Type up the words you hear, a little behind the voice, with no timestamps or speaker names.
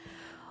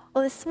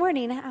Well, this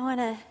morning, I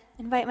want to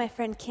invite my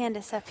friend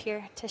Candace up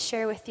here to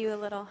share with you a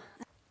little.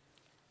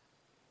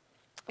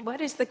 What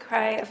is the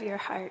cry of your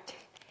heart?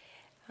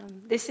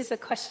 This is a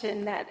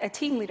question that a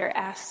team leader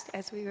asked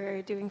as we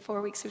were doing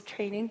 4 weeks of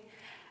training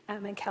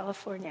in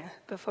California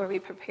before we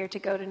prepared to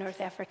go to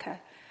North Africa.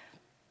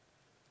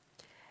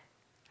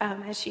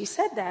 As she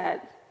said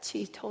that,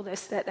 she told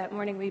us that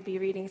morning we'd be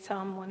reading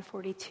Psalm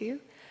 142,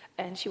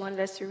 and she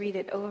wanted us to read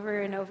it over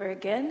and over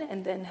again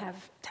and then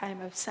have time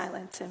of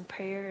silence and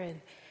prayer.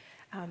 And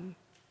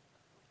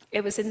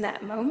it was in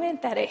that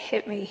moment that it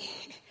hit me.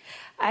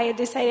 I had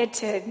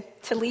decided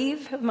to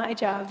leave my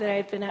job that I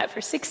had been at for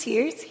 6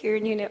 years here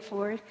in Unit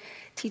 4,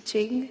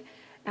 teaching,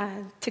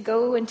 to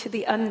go into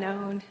the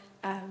unknown.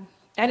 I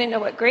didn't know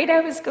what grade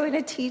I was going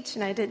to teach,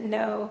 and I didn't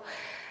know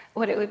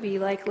what it would be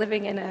like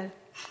living in a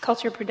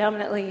culture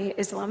predominantly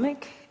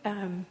Islamic.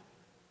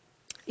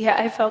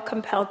 I felt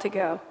compelled to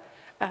go.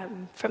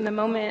 From the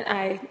moment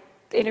I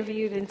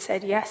interviewed and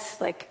said yes,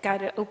 like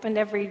God opened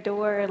every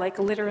door, like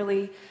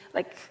literally,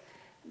 like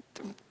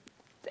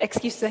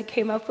excuses I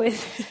came up with,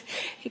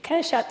 he kind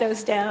of shot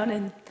those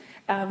down,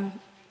 and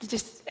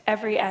just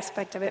every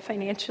aspect of it,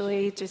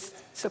 financially, just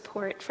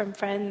support from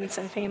friends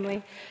and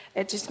family,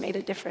 it just made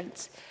a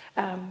difference.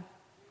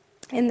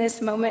 In this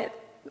moment,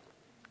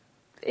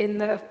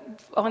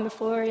 on the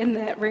floor in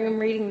that room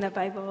reading the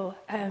Bible,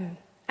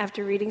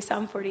 after reading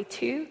Psalm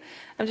 42,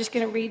 I'm just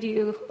going to read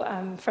you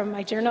from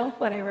my journal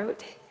what I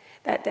wrote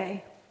that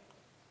day,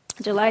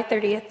 July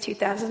 30th,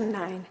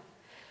 2009.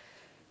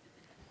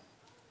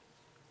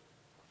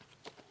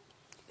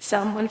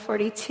 Psalm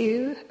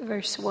 142,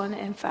 verse 1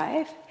 and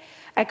 5.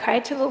 I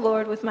cried to the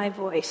Lord with my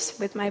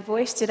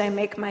voice did I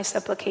make my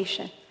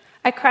supplication.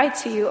 I cried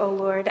to you, O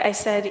Lord. I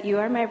said, you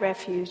are my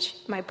refuge,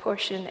 my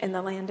portion in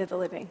the land of the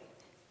living.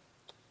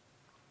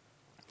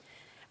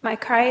 My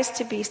cry is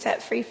to be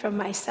set free from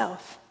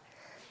myself.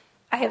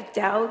 I have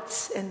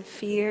doubts and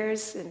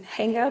fears and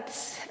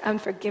hang-ups,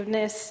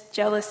 unforgiveness,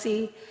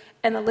 jealousy,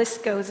 and the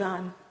list goes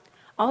on.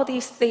 All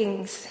these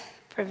things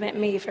prevent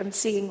me from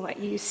seeing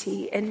what you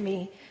see in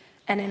me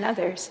and in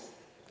others.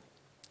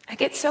 I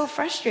get so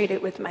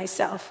frustrated with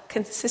myself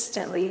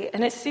consistently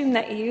and assume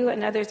that you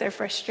and others are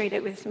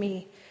frustrated with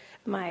me,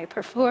 my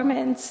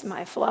performance,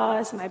 my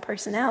flaws, my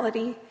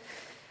personality.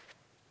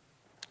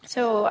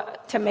 So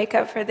to make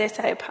up for this,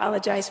 I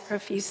apologize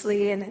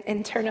profusely and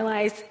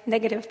internalize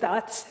negative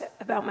thoughts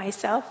about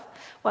myself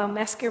while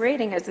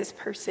masquerading as this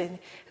person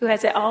who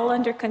has it all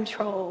under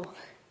control.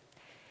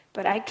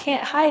 But I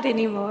can't hide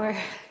anymore.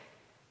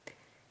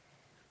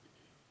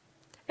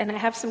 And I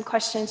have some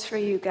questions for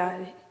you,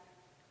 God.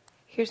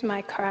 Here's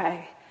my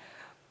cry.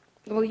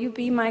 Will you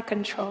be my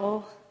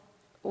control?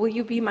 Will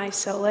you be my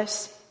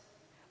solace?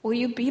 Will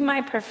you be my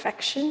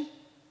perfection?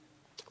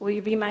 Will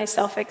you be my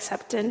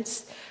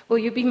self-acceptance? Will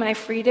you be my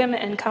freedom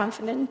and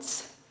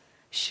confidence?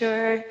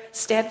 Sure,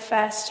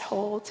 steadfast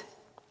hold.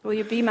 Will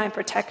you be my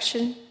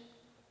protection?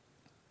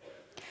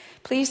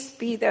 Please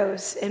be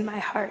those in my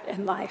heart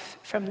and life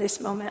from this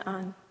moment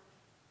on.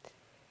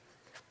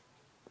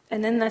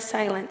 And in the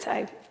silence,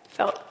 I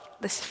felt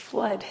this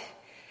flood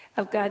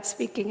of God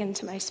speaking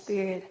into my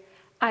spirit.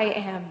 I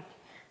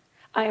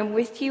am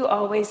with you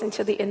always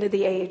until the end of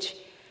the age.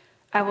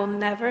 I will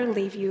never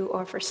leave you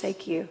or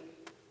forsake you.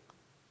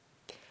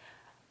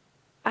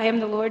 I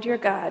am the Lord your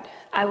God.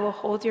 I will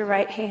hold your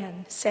right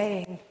hand,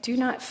 saying, do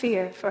not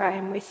fear, for I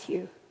am with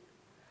you.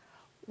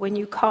 When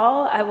you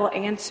call, I will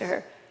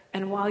answer,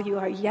 and while you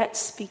are yet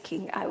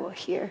speaking, I will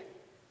hear.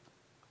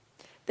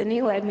 Then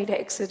he led me to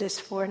Exodus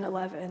 4 and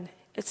 11.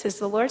 It says,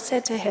 the Lord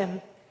said to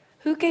him,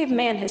 who gave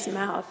man his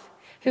mouth?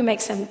 Who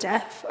makes him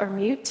deaf or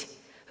mute?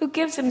 Who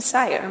gives him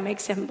sight or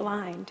makes him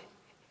blind?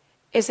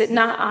 Is it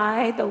not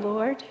I, the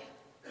Lord?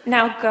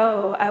 Now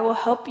go, I will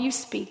help you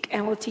speak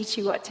and will teach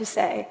you what to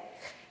say.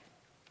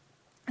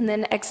 And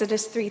then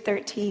Exodus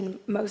 3:13,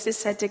 Moses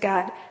said to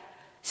God,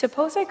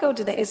 suppose I go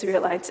to the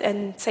Israelites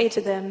and say to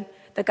them,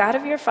 the God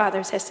of your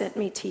fathers has sent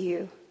me to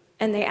you.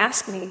 And they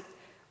ask me,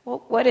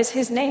 well, what is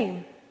his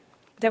name?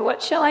 Then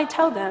what shall I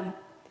tell them?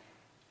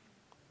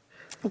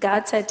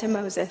 God said to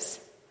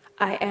Moses,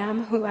 I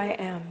am who I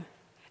am.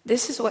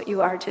 This is what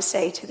you are to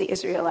say to the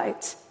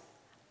Israelites.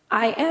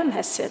 I am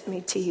has sent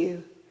me to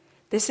you.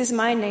 This is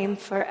my name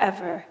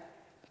forever,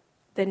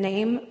 the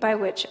name by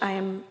which I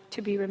am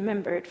to be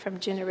remembered from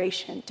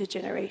generation to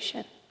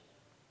generation.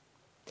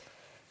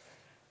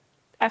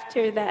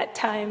 After that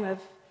time of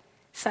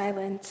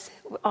silence,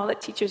 all the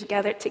teachers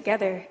gathered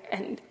together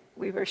and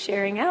we were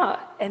sharing out.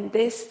 And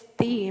this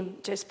theme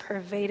just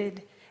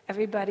pervaded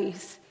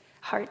everybody's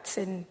hearts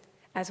and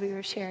as we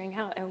were sharing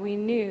out. And we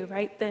knew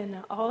right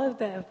then all of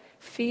the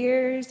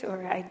fears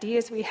or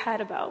ideas we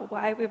had about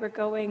why we were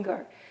going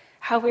or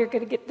how we were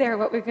going to get there,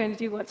 what we were going to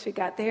do once we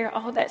got there,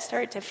 all that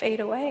started to fade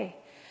away.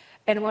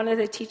 And one of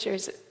the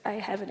teachers, I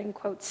have it in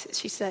quotes,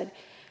 she said,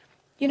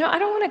 I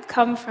don't want to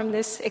come from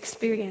this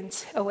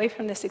experience, away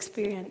from this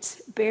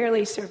experience,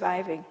 barely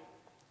surviving.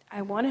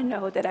 I want to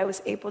know that I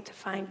was able to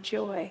find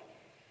joy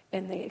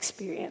in the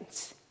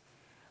experience.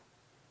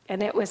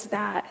 And it was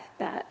that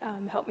that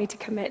helped me to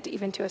commit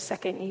even to a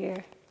second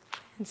year.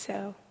 And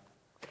so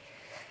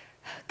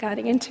God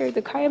answered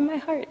the cry of my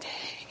heart.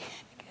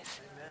 I guess.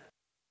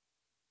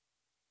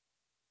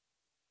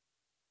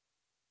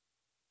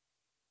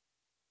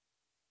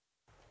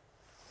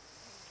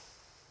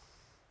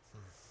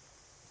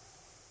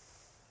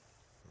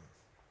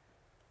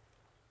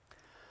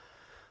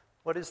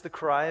 What is the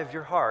cry of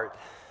your heart?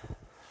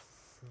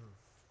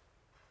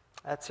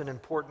 That's an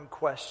important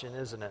question,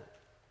 isn't it?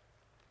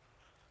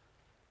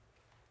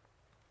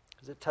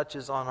 Because it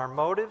touches on our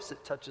motives,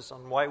 it touches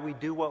on why we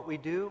do what we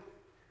do,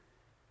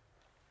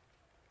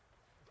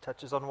 it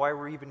touches on why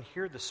we're even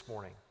here this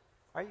morning.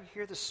 Why are you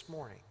here this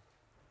morning?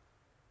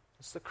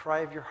 It's the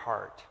cry of your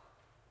heart.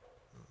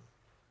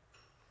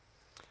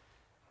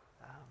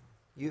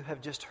 You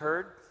have just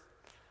heard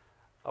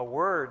a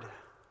word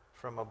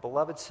from a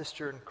beloved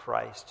sister in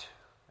Christ,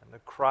 and the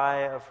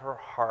cry of her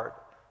heart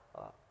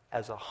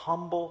as a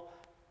humble,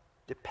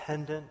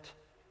 dependent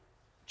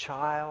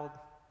child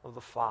of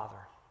the Father.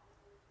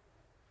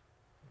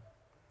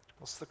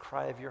 What's the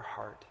cry of your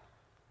heart?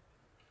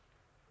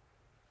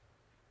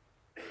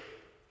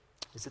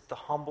 Is it the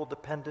humble,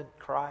 dependent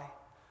cry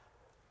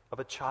of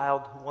a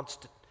child who wants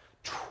to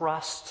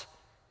trust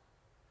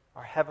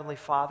our Heavenly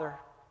Father?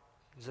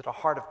 Is it a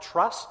heart of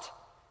trust?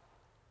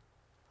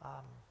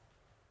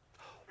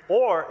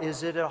 Or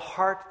is it a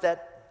heart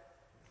that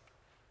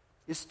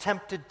is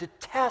tempted to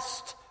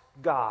test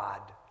God,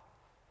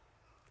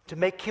 to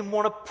make Him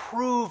want to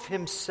prove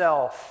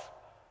Himself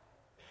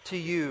to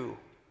you,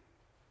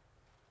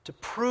 to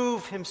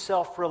prove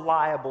Himself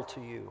reliable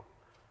to you?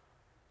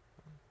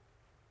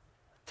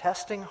 A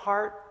testing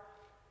heart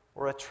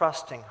or a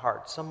trusting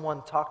heart?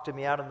 Someone talked to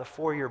me out in the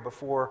foyer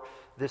before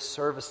this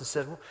service and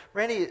said,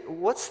 Randy,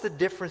 what's the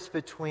difference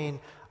between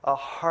a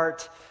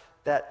heart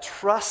that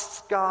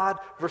trusts God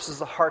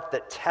versus a heart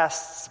that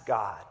tests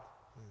God?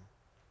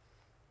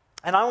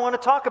 And I want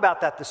to talk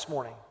about that this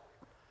morning.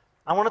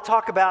 I want to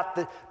talk about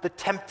the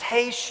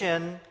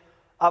temptation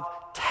of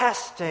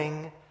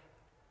testing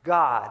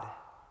God.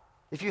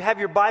 If you have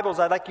your Bibles,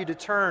 I'd like you to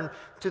turn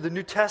to the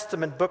New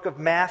Testament book of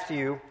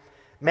Matthew,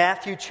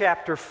 Matthew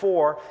chapter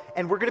 4,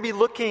 and we're going to be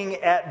looking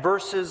at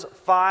verses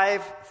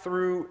 5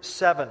 through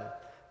 7.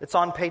 It's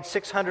on page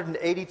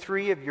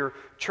 683 of your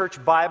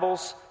church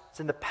Bibles. It's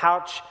in the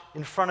pouch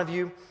in front of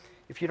you.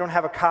 If you don't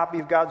have a copy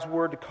of God's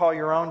Word to call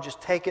your own,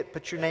 just take it,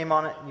 put your name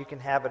on it, and you can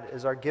have it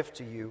as our gift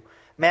to you.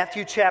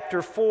 Matthew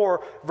chapter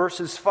 4,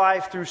 verses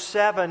 5 through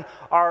 7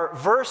 are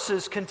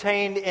verses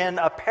contained in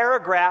a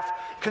paragraph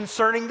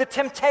concerning the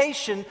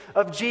temptation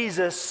of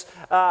Jesus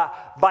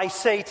by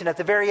Satan at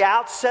the very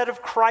outset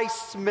of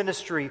Christ's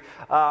ministry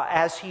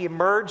as he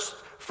emerged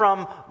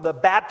from the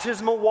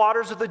baptismal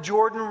waters of the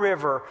Jordan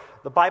River.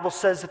 The Bible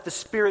says that the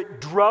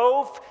Spirit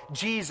drove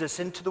Jesus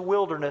into the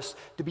wilderness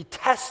to be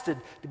tested,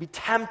 to be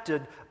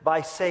tempted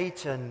by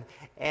Satan.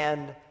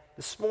 And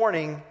this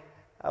morning,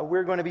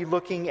 we're going to be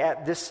looking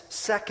at this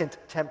second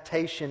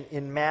temptation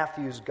in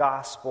Matthew's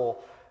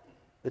gospel,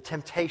 the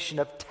temptation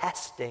of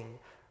testing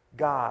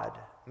God.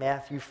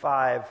 Matthew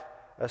 4,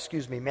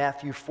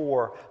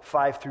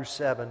 5 through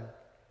 7.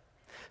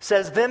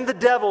 Says, then the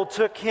devil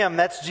took him,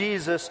 that's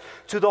Jesus,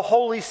 to the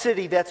holy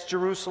city, that's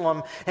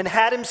Jerusalem, and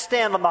had him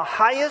stand on the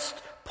highest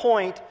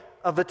point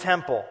of the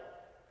temple.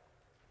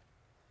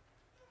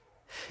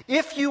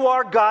 If you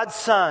are God's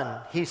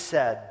son, he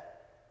said,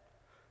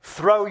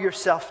 throw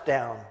yourself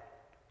down.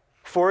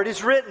 For it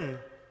is written,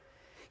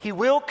 he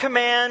will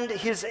command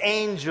his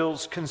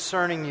angels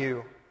concerning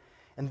you,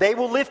 and they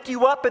will lift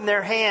you up in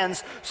their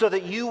hands so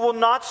that you will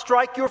not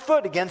strike your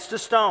foot against a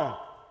stone.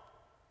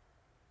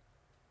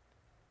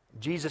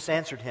 Jesus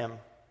answered him,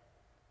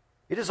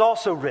 it is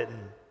also written,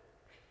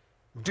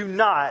 do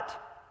not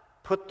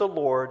put the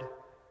Lord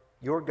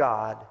your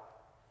God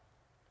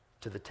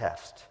to the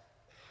test.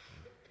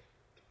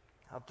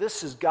 Now,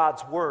 this is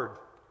God's word.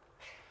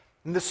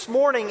 And this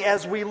morning,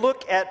 as we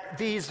look at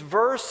these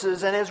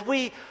verses and as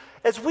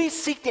we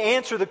seek to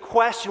answer the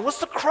question, what's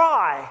the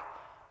cry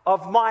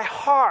of my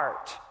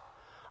heart?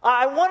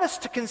 I want us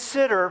to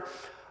consider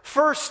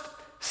first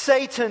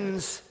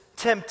Satan's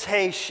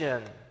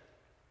temptation.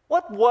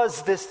 What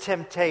was this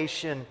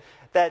temptation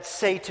that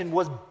Satan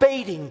was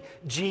baiting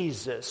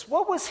Jesus?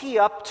 What was he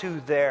up to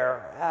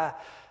there?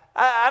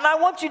 And I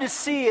want you to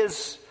see,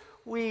 as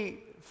we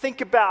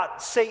think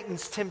about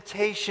Satan's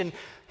temptation,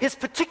 his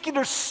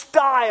particular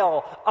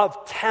style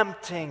of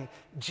tempting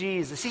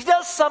Jesus. He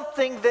does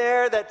something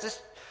there that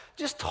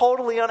just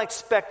totally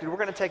unexpected. We're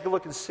going to take a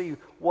look and see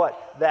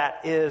what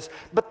that is.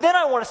 But then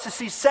I want us to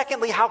see,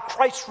 secondly, how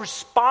Christ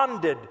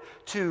responded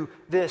to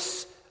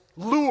this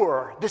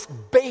lure, this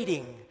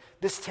baiting,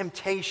 this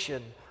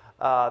temptation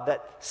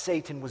that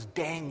Satan was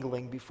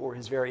dangling before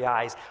his very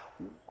eyes.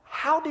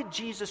 How did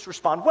Jesus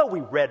respond? Well,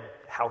 we read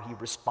how he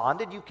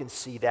responded. You can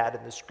see that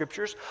in the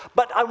scriptures.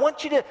 But I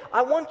want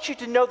you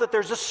to know that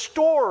there's a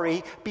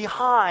story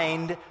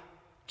behind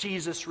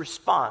Jesus'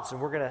 response. And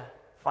we're going to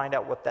find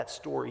out what that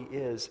story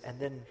is. And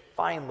then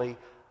finally,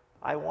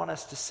 I want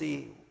us to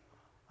see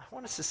I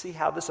want us to see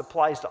how this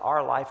applies to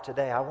our life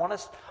today. I want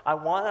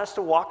us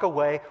to walk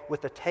away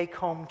with a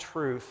take-home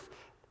truth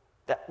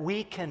that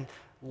we can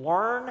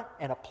learn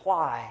and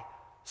apply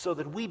so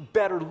that we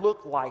better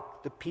look like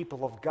the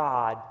people of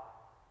God.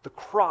 The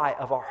cry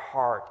of our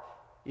heart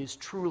is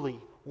truly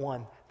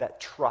one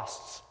that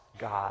trusts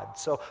God.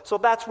 So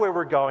that's where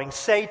we're going.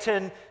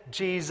 Satan,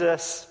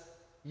 Jesus,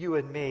 you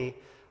and me.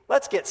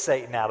 Let's get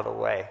Satan out of the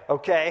way,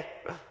 okay?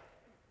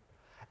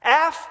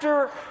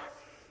 After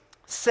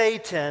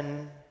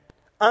Satan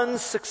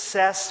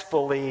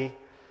unsuccessfully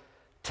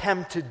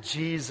tempted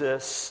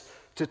Jesus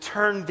to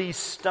turn these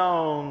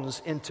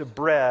stones into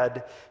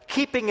bread,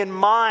 keeping in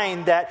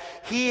mind that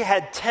he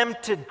had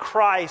tempted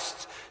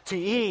Christ to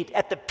eat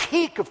at the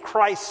peak of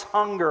Christ's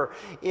hunger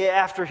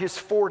after his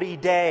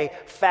 40-day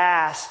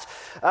fast,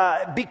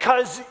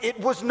 because it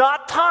was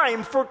not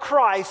time for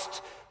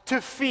Christ to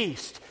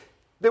feast.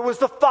 There was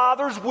the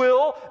Father's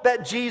will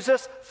that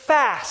Jesus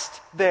fast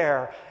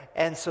there.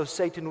 And so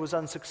Satan was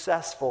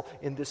unsuccessful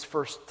in this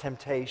first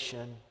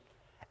temptation.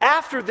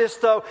 After this,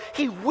 though,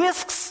 he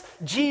whisks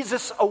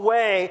Jesus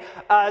away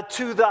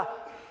to the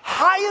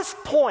highest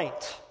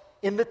point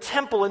in the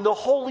temple, in the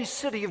holy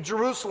city of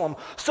Jerusalem.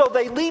 So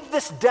they leave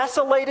this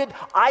desolated,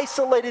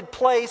 isolated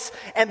place,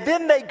 and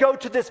then they go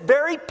to this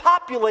very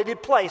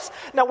populated place.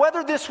 Now,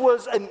 whether this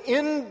was an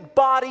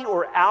in-body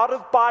or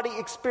out-of-body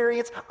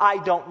experience, I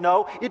don't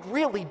know. It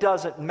really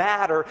doesn't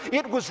matter.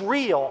 It was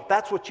real.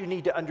 That's what you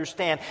need to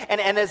understand. And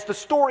as the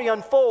story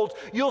unfolds,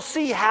 you'll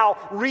see how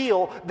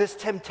real this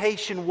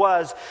temptation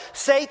was.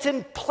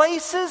 Satan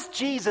places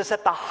Jesus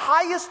at the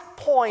highest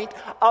point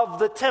of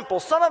the temple.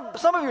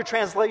 Some of your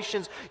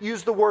translations use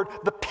the word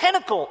the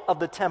pinnacle of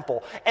the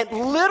temple, and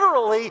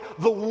literally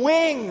the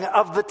wing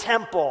of the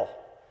temple.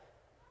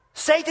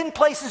 Satan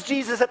places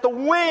Jesus at the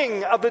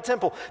wing of the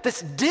temple,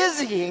 this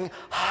dizzying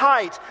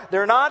height.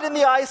 They're not in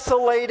the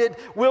isolated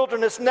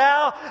wilderness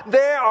now. They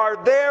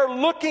are there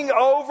looking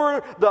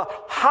over the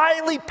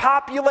highly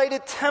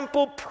populated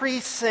temple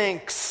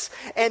precincts.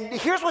 And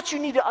here's what you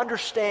need to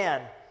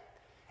understand.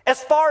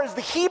 As far as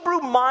the Hebrew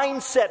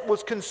mindset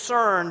was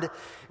concerned,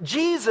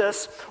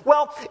 Jesus,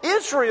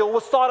 Israel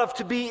was thought of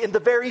to be in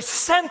the very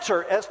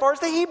center, as far as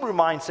the Hebrew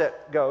mindset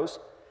goes.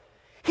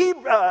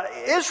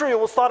 Israel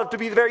was thought of to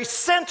be the very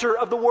center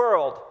of the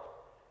world.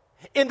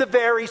 In the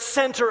very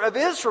center of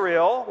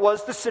Israel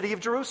was the city of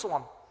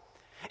Jerusalem.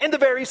 In the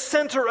very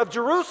center of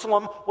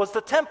Jerusalem was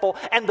the temple,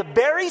 and the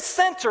very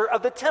center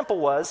of the temple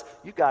was,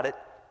 you got it,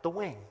 the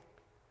wing.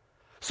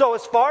 So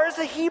as far as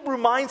the Hebrew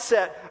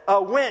mindset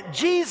went,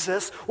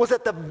 Jesus was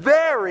at the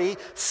very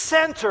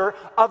center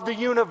of the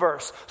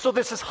universe. So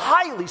this is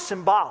highly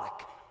symbolic.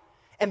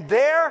 And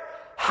there,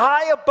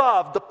 high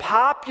above the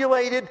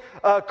populated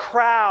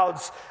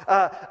crowds,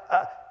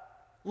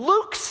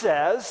 Luke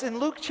says in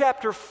Luke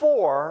chapter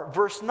 4,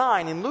 verse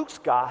 9, in Luke's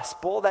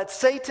gospel, that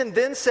Satan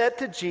then said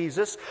to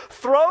Jesus,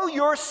 "Throw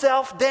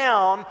yourself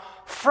down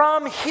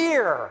from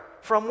here."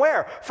 From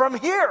where? From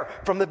here,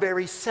 from the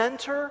very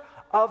center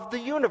of the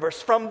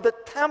universe, from the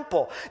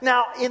temple.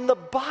 Now, in the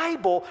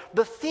Bible,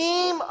 the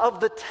theme of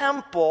the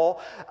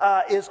temple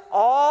is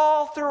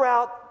all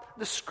throughout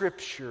the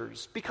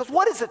scriptures. Because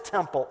what is a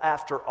temple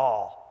after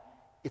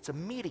all? It's a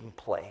meeting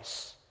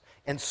place.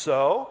 And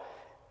so,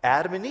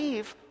 Adam and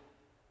Eve,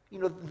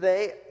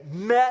 they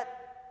met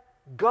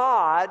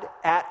God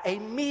at a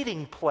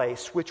meeting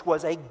place, which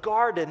was a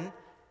garden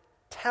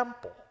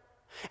temple.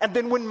 And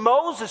then when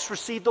Moses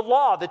received the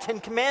law, the Ten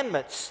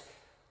Commandments,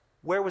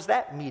 where was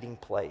that meeting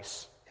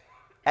place?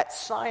 At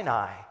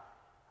Sinai,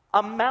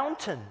 a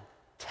mountain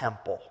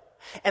temple.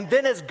 And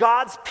then as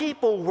God's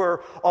people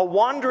were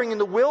wandering in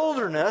the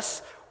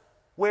wilderness,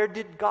 where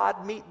did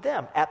God meet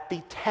them? At the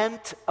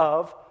tent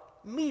of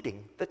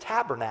meeting, the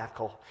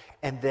tabernacle.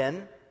 And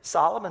then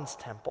Solomon's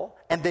temple.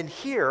 And then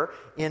here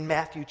in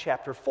Matthew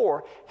chapter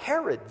 4,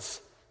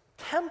 Herod's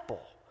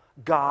temple.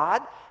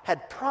 God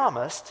had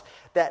promised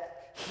that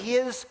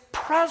his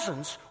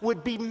presence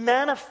would be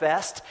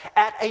manifest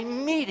at a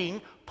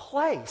meeting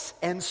place.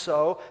 And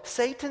so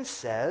Satan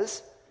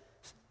says,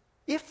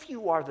 if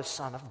you are the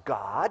Son of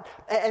God,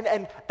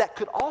 and that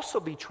could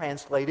also be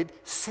translated,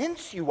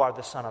 since you are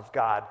the Son of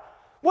God,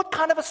 what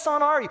kind of a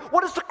son are you?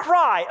 What is the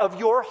cry of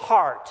your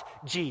heart,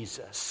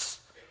 Jesus?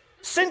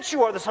 Since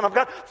you are the Son of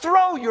God,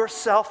 throw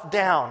yourself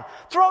down.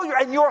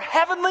 And your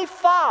heavenly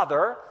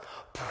Father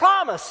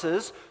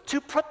promises to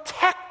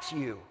protect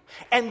you.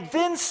 And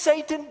then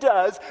Satan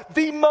does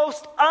the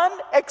most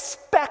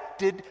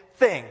unexpected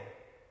thing.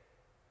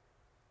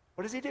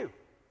 What does he do?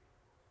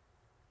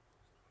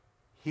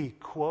 He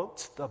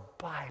quotes the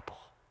Bible.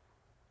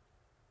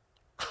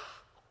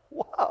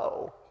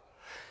 Whoa.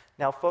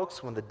 Now,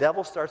 folks, when the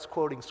devil starts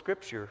quoting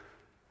Scripture,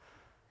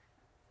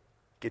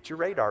 get your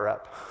radar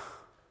up.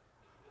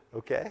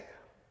 Okay?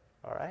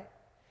 All right?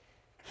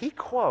 He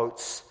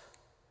quotes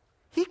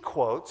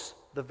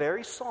the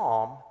very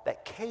psalm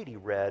that Katie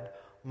read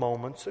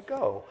moments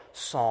ago,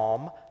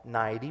 Psalm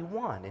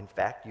 91. In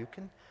fact, you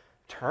can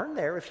turn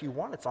there if you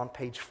want. It's on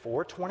page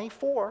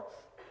 424.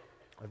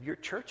 of your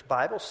church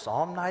Bible,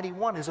 Psalm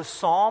 91 is a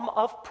psalm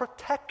of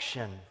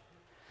protection.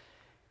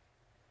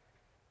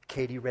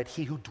 Katie read,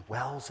 "He who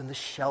dwells in the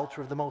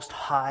shelter of the Most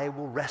High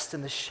will rest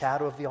in the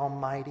shadow of the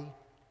Almighty."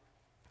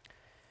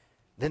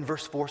 Then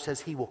verse 4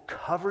 says, "He will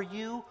cover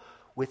you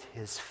with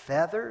his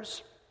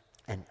feathers,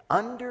 and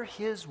under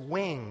his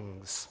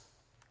wings."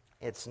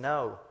 It's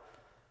no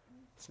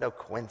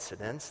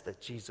coincidence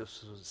that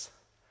Jesus was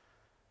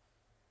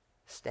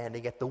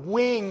standing at the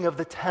wing of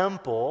the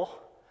temple.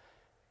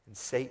 And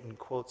Satan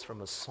quotes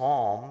from a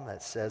psalm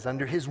that says,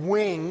 "Under his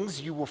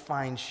wings you will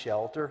find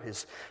shelter.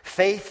 His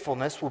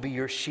faithfulness will be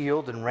your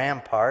shield and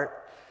rampart.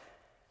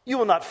 You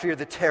will not fear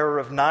the terror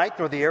of night,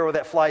 nor the arrow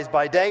that flies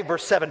by day."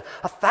 Verse 7,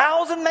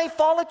 "1,000 may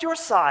fall at your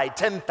side,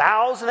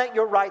 10,000 at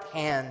your right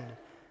hand,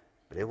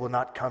 but it will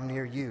not come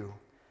near you."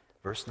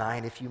 Verse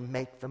 9, "If you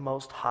make the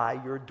Most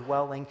High your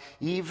dwelling,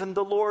 even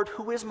the Lord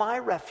who is my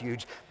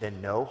refuge,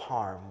 then no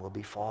harm will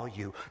befall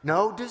you.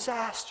 No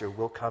disaster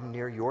will come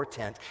near your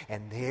tent."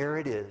 And there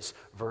it is,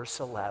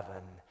 verse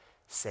 11.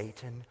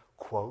 Satan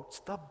quotes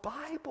the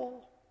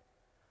Bible.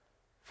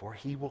 "For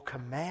he will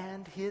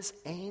command his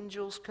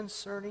angels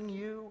concerning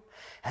you,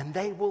 and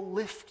they will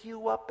lift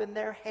you up in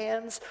their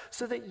hands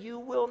so that you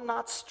will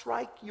not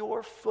strike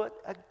your foot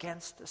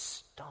against a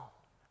stone."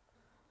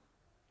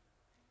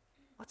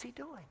 What's he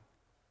doing?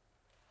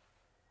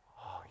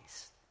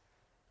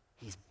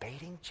 He's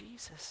baiting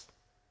Jesus.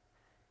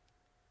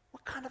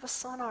 What kind of a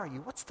son are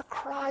you? What's the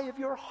cry of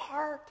your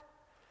heart?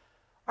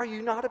 Are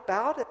you not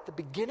about at the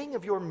beginning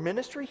of your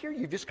ministry here?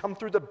 You've just come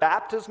through the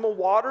baptismal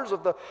waters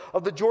of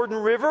the Jordan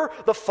River.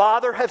 The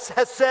Father has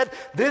said,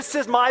 "This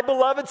is my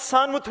beloved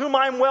Son with whom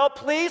I'm well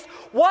pleased."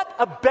 What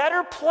a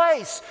better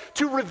place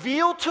to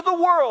reveal to the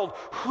world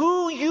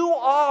who you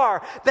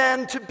are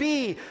than to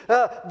be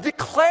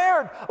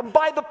declared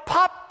by the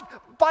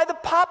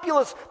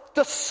populace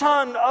the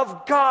Son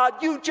of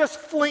God. You just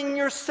fling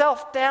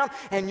yourself down,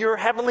 and your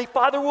Heavenly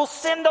Father will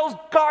send those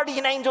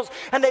guardian angels,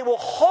 and they will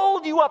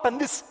hold you up, and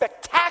this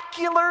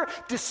spectacular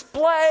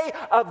display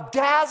of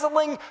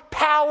dazzling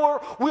power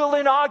will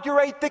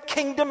inaugurate the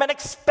kingdom and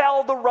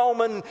expel the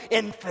Roman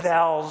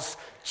infidels.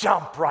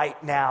 Jump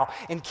right now.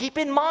 And keep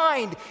in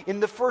mind, in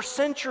the first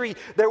century,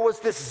 there was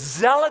this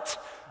zealot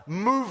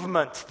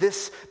movement,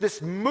 this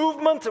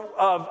movement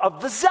of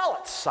the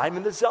zealots.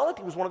 Simon the Zealot,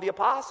 he was one of the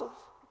apostles.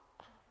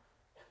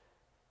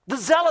 The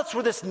Zealots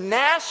were this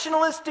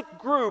nationalistic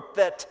group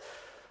that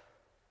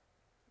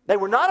they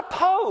were not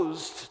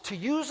opposed to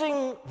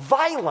using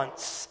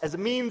violence as a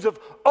means of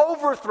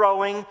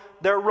overthrowing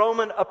their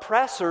Roman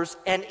oppressors.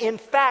 And in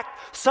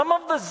fact, some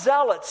of the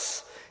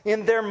Zealots,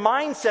 in their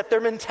mindset, their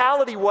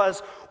mentality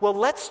was, well,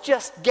 let's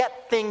just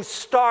get things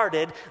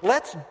started.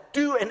 Let's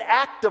do an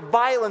act of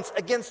violence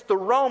against the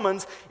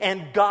Romans,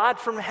 and God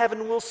from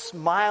heaven will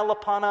smile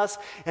upon us,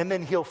 and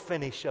then he'll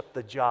finish up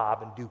the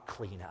job and do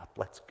cleanup.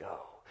 Let's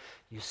go.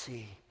 You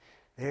see,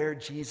 there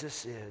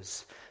Jesus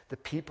is. The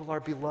people are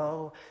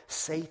below.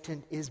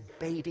 Satan is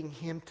baiting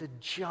him to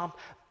jump.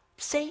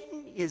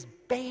 Satan is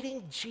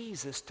baiting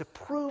Jesus to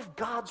prove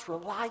God's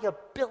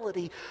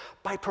reliability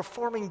by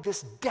performing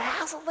this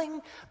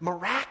dazzling,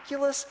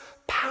 miraculous,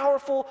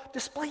 powerful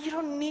display. You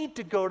don't need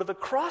to go to the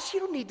cross.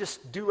 You don't need to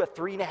do a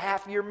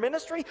 3.5-year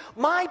ministry.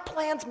 My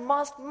plan's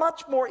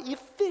much more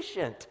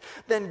efficient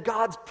than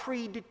God's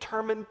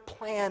predetermined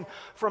plan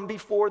from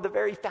before the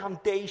very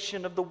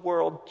foundation of the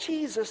world.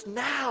 Jesus,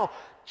 now,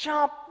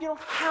 jump. You don't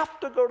have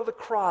to go to the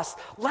cross.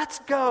 Let's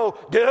go.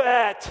 Do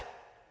it.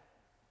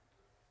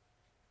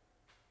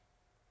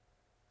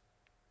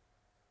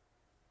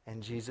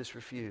 And Jesus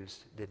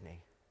refused, didn't he?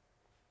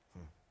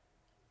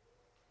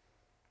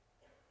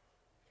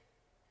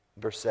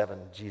 Verse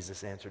 7,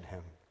 Jesus answered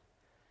him,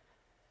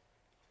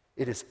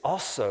 "It is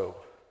also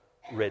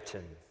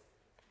written,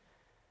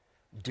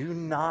 do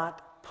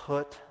not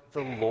put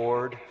the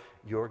Lord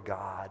your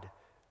God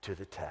to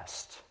the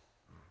test."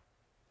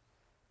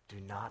 Do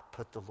not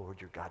put the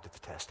Lord your God to the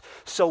test.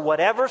 So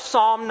whatever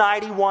Psalm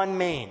 91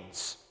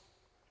 means,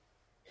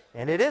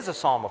 and it is a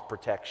psalm of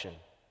protection,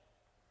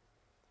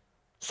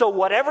 so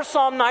whatever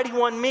Psalm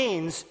 91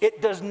 means,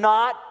 it does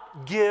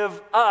not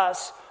give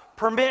us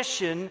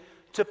permission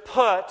to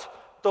put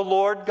the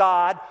Lord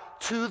God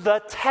to the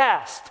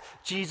test.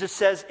 Jesus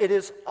says it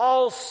is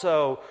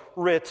also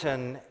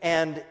written.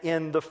 And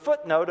in the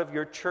footnote of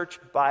your church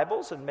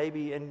Bibles, and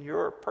maybe in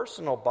your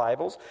personal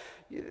Bibles,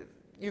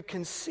 you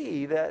can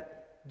see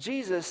that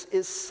Jesus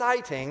is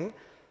citing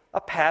a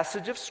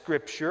passage of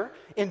Scripture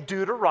in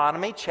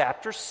Deuteronomy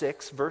chapter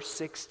 6, verse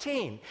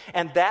 16.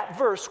 And that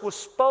verse was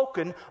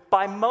spoken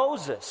by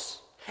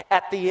Moses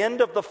at the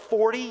end of the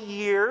 40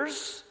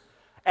 years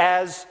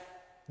as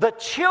the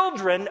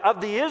children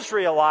of the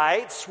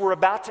Israelites were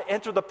about to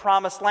enter the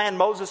promised land.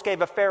 Moses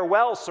gave a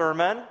farewell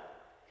sermon.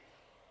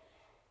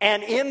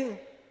 And in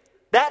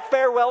that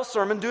farewell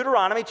sermon,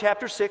 Deuteronomy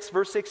chapter 6,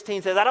 verse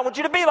 16 says, "I don't want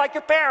you to be like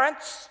your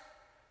parents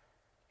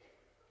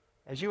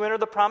as you enter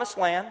the promised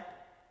land."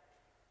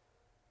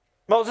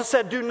 Moses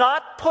said, "Do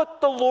not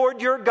put the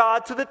Lord your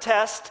God to the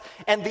test."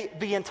 And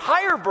the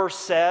entire verse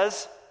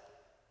says,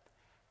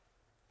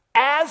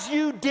 as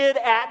you did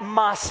at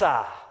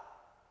Massah.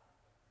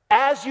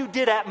 As you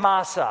did at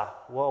Massah.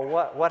 Well,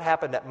 what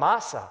happened at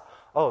Massah?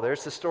 Oh,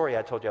 there's the story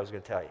I told you I was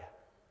going to tell you.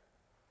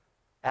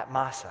 At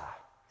Massah.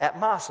 At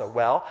Massah.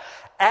 Well,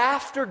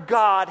 after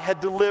God had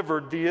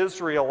delivered the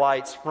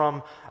Israelites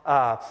from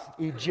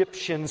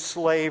Egyptian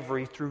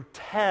slavery through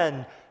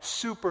 10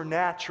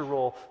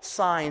 supernatural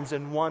signs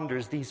and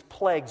wonders, these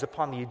plagues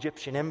upon the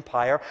Egyptian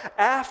empire,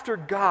 after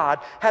God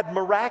had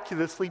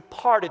miraculously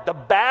parted the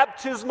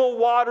baptismal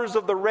waters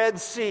of the Red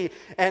Sea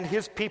and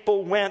his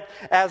people went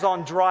as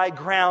on dry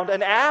ground,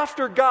 and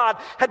after God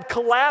had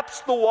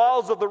collapsed the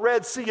walls of the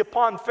Red Sea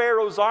upon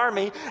Pharaoh's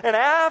army, and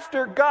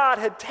after God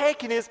had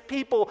taken his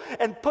people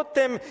and put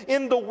them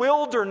in the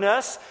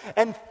wilderness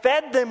and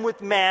fed them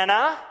with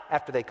manna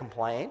after they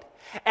complained,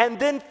 and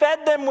then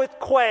fed them with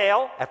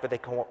quail after they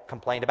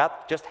complained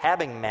about just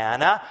having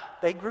manna,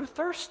 they grew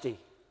thirsty.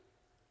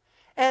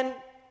 And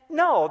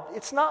no,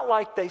 it's not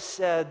like they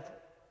said,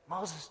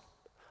 Moses,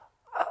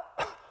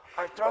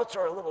 our throats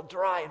are a little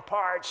dry and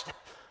parched,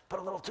 put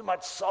a little too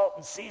much salt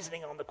and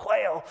seasoning on the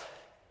quail.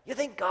 You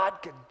think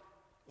God could,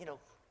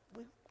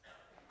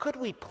 could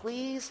we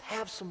please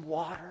have some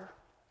water?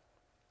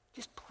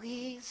 Just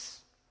please?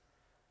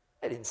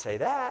 They didn't say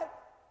that.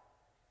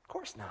 Of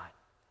course not.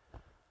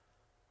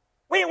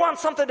 We want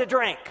something to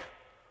drink.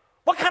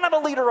 What kind of a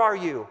leader are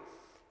you?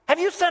 Have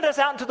you sent us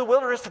out into the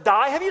wilderness to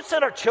die? Have you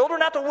sent our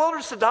children out to the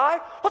wilderness to die?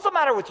 What's the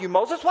matter with you,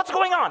 Moses? What's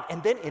going on?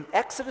 And then in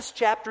Exodus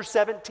chapter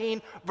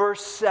 17,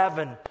 verse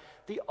 7,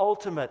 the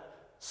ultimate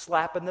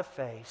slap in the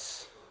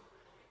face,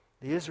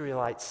 the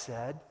Israelites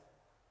said,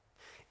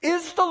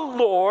 "Is the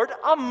Lord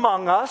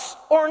among us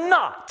or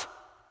not?"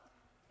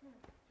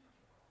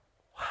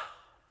 Wow.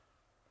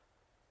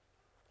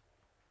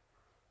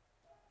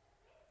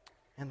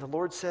 And the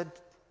Lord said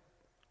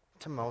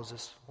to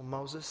Moses, "Well,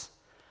 Moses,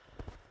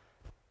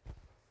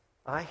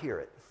 I hear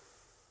it.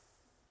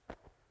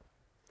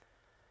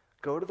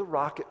 Go to the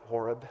rock at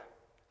Horeb,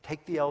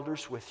 take the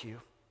elders with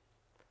you,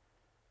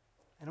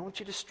 and I want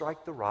you to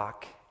strike the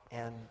rock,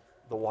 and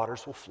the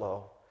waters will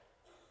flow,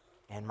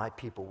 and my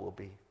people will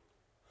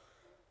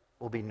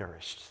be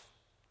nourished.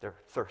 Their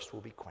thirst will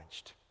be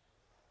quenched."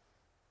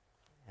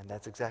 And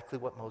that's exactly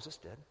what Moses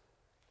did.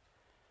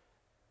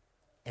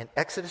 And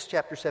Exodus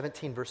chapter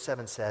 17, verse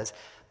 7 says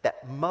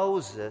that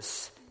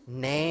Moses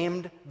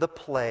named the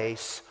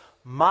place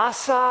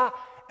Massah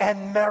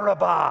and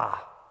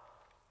Meribah.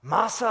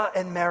 Massah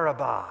and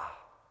Meribah.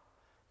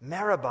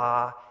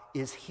 Meribah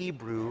is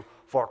Hebrew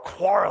for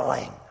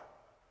quarreling,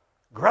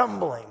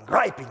 grumbling,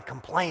 griping,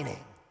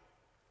 complaining.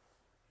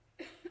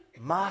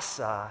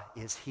 Massah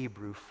is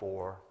Hebrew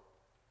for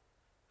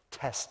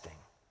testing.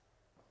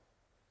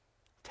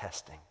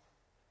 Testing.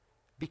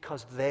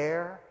 Because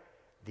there,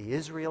 the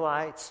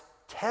Israelites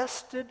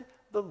tested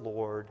the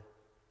Lord,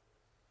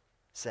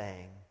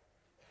 saying,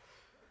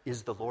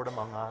 "Is the Lord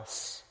among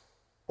us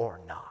or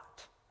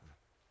not?"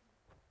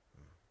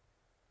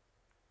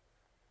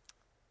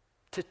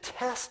 To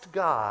test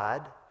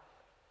God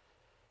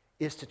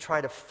is to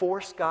try to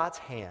force God's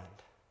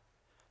hand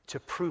to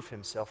prove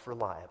himself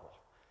reliable.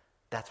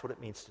 That's what it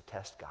means to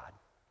test God.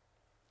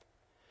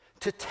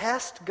 To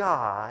test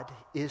God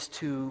is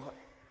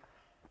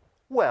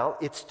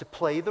it's to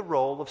play the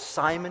role of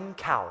Simon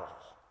Cowell,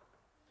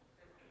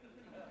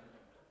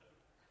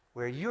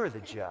 where you're the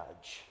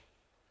judge.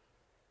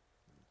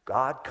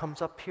 God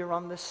comes up here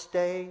on this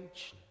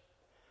stage,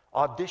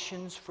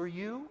 auditions for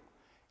you,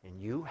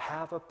 and you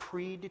have a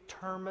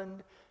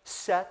predetermined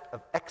set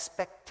of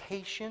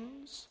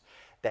expectations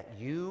that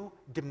you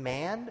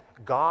demand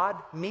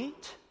God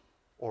meet,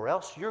 or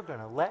else you're going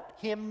to let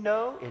him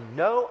know in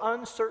no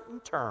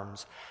uncertain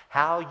terms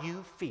how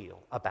you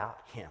feel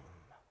about him.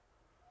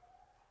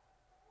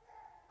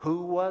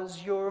 Who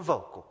was your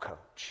vocal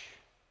coach?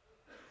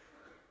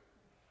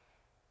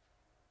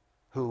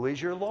 Who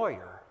is your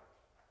lawyer?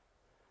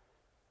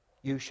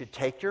 You should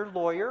take your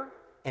lawyer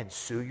and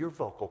sue your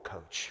vocal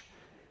coach.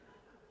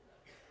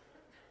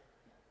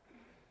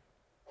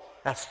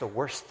 That's the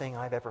worst thing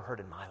I've ever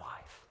heard in my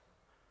life.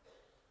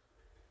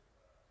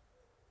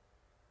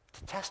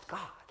 To test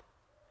God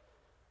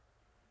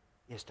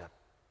is to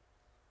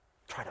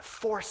try to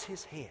force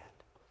his hand,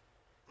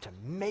 to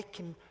make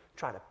him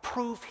try to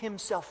prove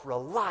himself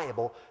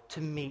reliable to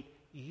meet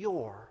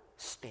your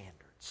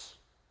standards.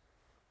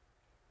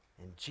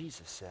 And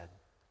Jesus said,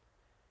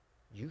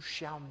 "You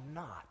shall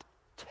not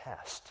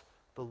test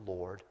the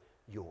Lord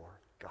your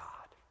God."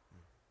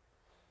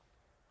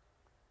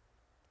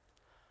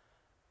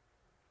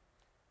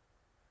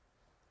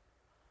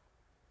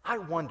 I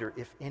wonder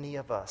if any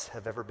of us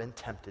have ever been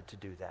tempted to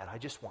do that. I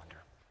just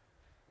wonder.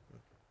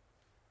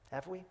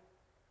 Have we?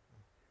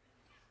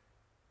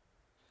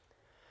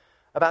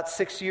 About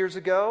 6 years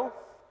ago,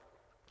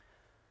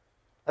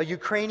 a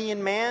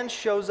Ukrainian man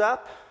shows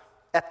up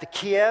at the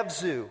Kiev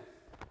Zoo.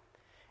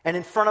 And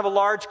in front of a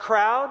large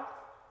crowd,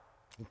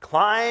 he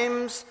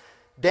climbs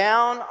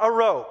down a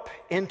rope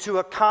into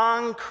a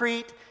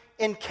concrete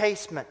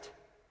encasement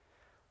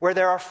where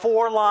there are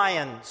 4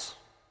 lions.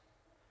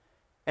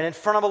 And in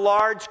front of a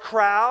large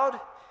crowd,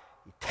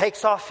 He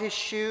takes off his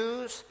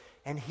shoes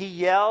and he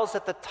yells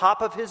at the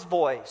top of his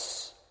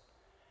voice,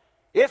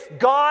 "If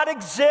God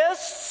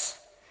exists,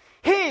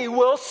 he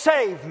will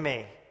save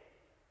me."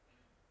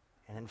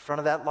 And in front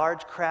of that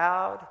large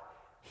crowd,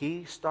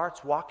 he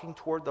starts walking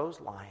toward those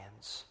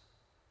lions.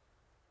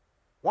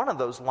 One of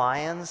those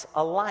lions,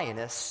 a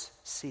lioness,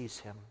 sees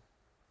him,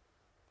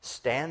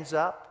 stands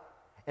up,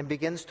 and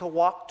begins to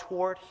walk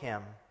toward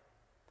him.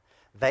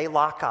 They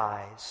lock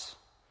eyes.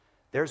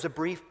 There's a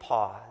brief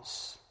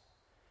pause.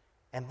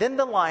 And then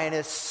the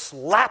lioness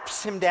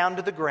slaps him down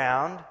to the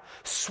ground,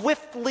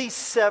 swiftly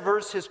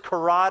severs his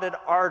carotid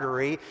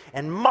artery,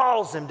 and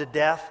mauls him to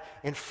death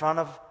in front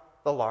of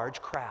the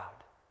large crowd.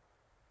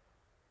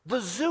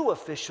 The zoo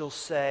officials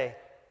say,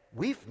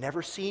 "We've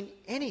never seen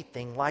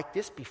anything like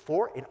this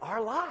before in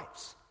our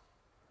lives."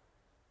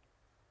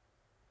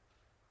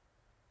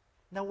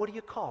 Now, what do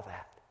you call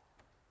that?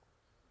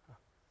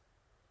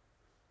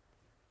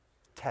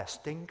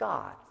 Testing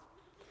God.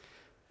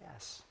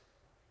 Yes.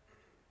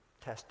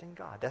 Testing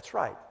God. That's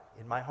right.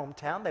 In my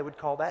hometown, they would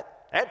call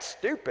that's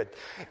stupid.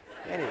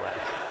 Anyway.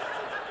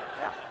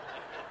 Yeah.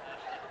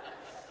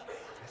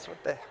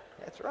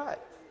 That's right.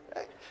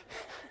 That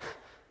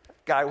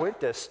guy went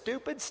to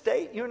Stupid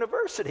State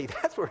University.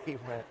 That's where he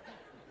went.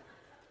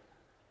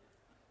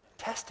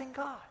 Testing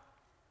God.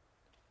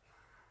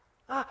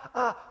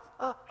 A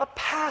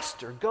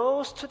pastor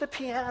goes to the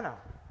piano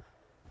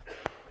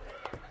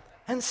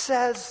and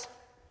says,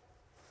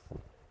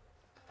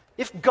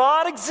 "If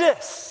God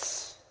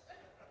exists,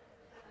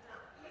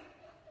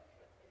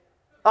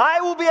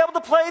 I will be able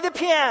to play the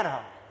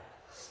piano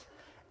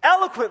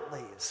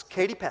eloquently as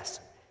Katie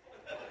Pesson."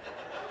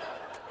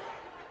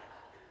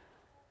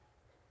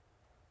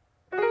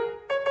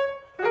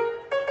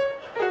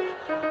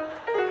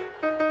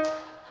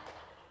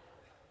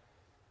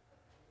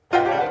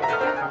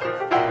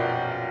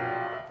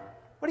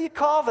 What do you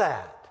call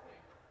that?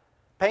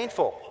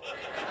 Painful.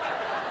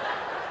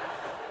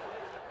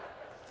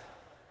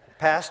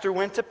 Pastor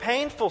went to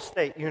Painful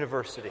State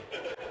University.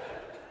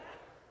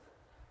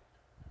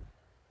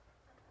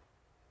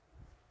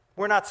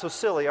 We're not so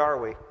silly, are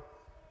we?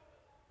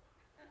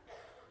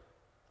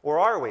 Or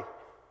are we?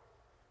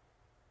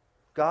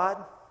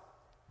 God,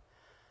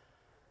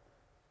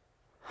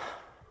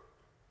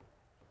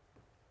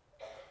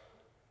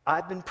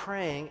 I've been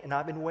praying and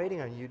I've been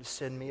waiting on you to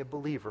send me a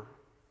believer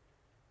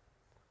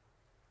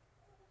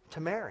to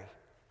marry.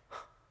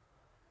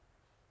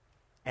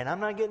 And I'm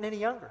not getting any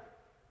younger.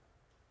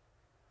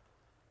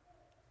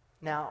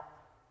 Now,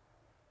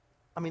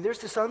 I mean, there's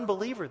this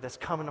unbeliever that's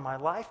come into my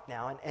life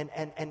now,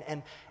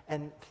 and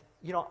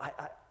you know,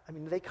 I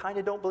mean, they kind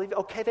of don't believe.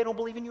 Okay, they don't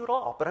believe in you at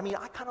all, but I mean,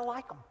 I kind of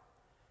like them,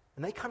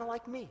 and they kind of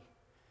like me.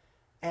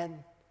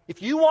 And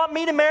if you want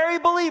me to marry a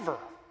believer,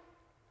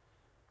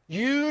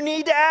 you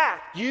need to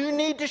act. You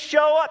need to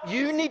show up.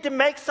 You need to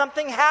make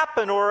something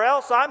happen, or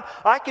else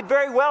I could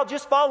very well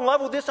just fall in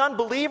love with this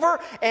unbeliever,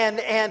 and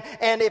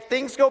if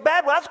things go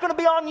bad, well, that's going to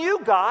be on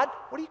you, God.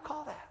 What do you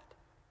call that?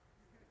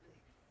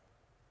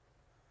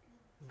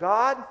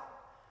 God,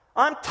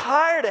 I'm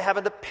tired of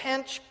having to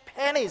pinch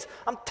pennies.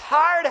 I'm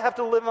tired of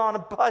having to live on a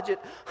budget.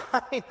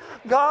 I mean,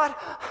 God,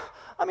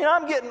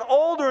 I'm getting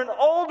older and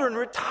older, and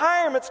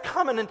retirement's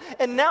coming,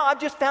 and now I've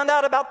just found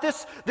out about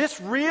this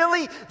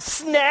really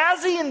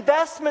snazzy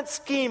investment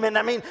scheme, and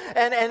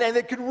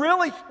it could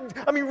really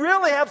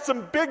have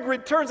some big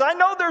returns. I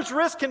know there's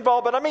risk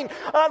involved, but I'm going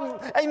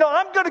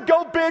to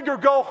go big or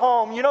go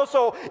home,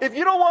 so if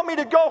you don't want me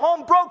to go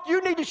home broke,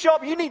 you need to show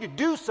up. You need to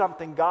do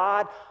something,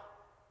 God.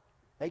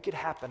 Make it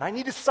happen. I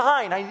need a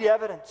sign. I need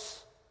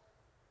evidence.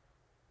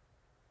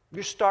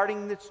 You're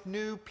starting this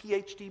new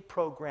PhD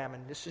program,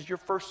 and this is your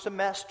first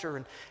semester,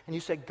 and you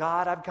say,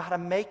 God, I've got to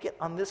make it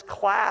on this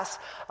class.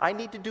 I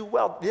need to do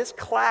well. This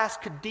class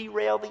could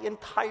derail the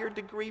entire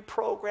degree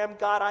program.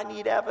 God, I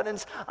need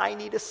evidence. I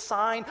need a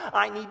sign.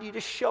 I need you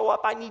to show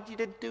up. I need you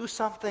to do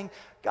something.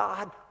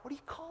 God, what do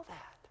you call that?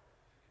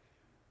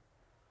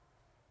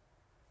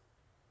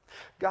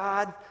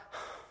 God,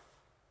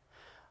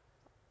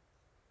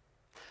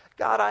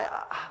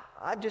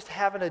 I'm just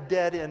having a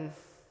dead end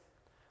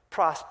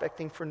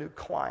prospecting for new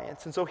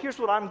clients. And so here's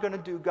what I'm going to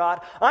do, God.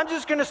 I'm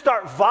just going to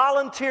start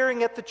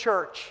volunteering at the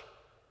church.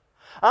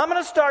 I'm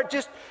going to start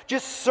just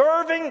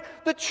serving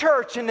the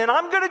church, and then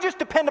I'm going to just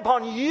depend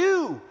upon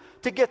you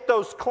to get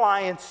those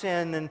clients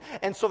in,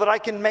 and so that I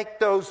can make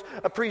those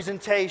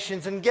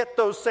presentations and get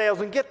those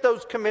sales and get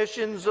those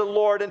commissions,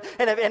 Lord. And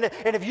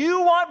if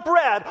you want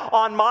bread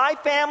on my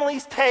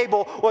family's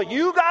table, well,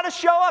 you got to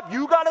show up.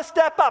 You got to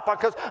step up,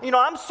 because,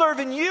 I'm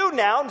serving you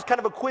now. And it's kind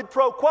of a quid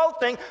pro quo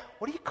thing.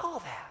 What do you call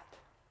that?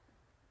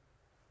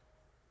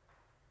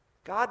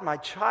 God, my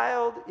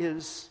child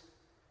is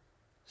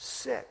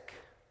sick.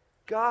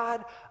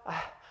 God,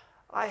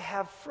 I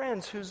have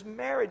friends whose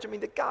marriage,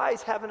 the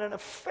guy's having an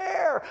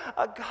affair.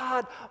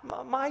 God,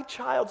 my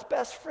child's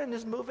best friend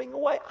is moving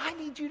away. I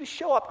need you to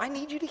show up. I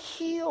need you to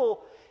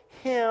heal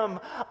him.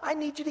 I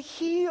need you to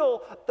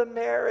heal the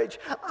marriage.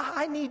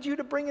 I need you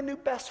to bring a new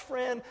best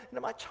friend into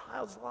my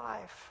child's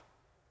life.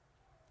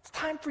 It's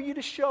time for you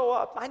to show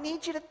up. I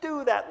need you to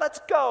do that. Let's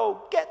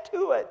go. Get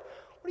to it.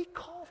 What do you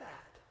call that?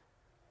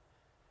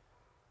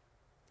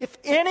 If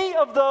any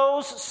of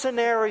those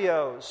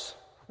scenarios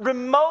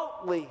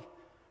remotely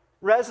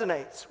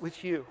resonates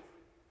with you,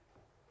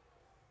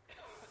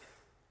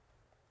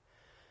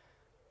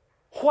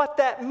 what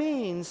that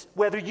means,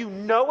 whether you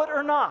know it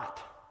or not,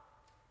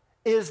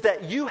 is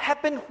that you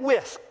have been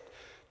whisked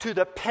to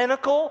the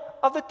pinnacle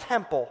of the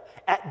temple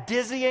at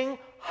dizzying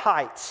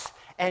heights,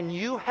 and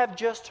you have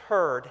just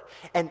heard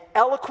an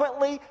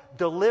eloquently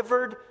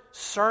delivered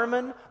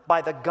sermon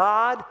by the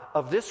God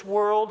of this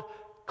world,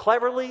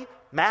 cleverly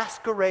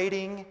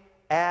masquerading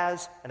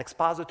as an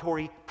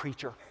expository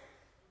preacher.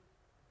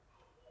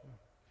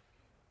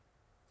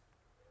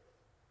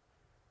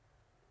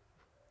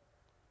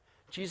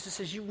 Jesus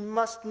says, you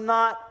must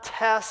not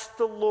test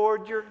the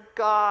Lord your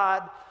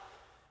God.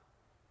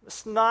 You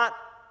must not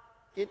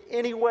in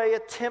any way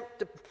attempt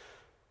to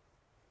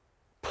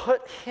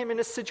put him in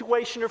a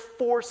situation or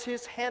force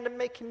his hand to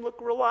make him look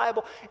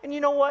reliable. And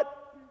you know what?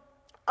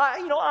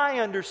 I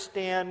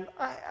understand.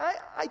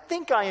 I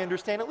think I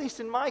understand, at least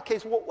in my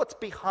case, what's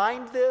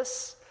behind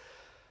this.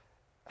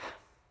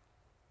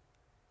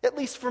 At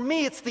least for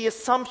me, it's the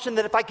assumption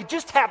that if I could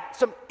just have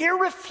some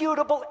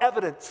irrefutable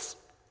evidence,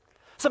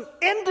 some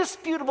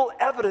indisputable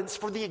evidence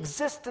for the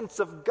existence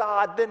of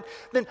God,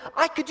 then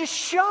I could just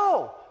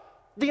show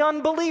the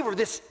unbeliever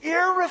this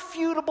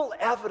irrefutable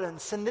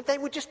evidence, and that they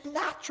would just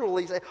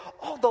naturally say,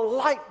 oh, the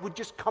light would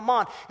just come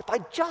on. If I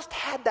just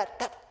had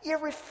that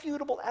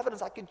irrefutable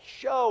evidence I could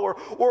show,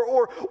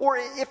 or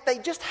if they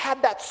just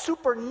had that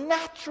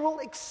supernatural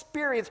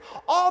experience,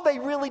 all they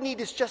really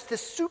need is just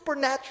this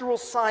supernatural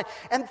sign,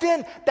 and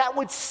then that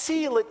would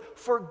seal it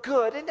for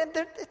good. And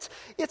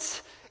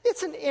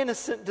it's an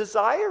innocent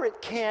desire.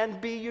 It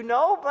can be,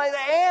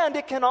 and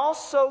it can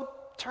also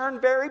turn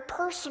very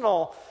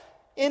personal,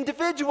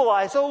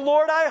 individualized. Oh,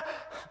 Lord,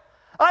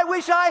 I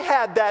wish I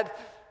had that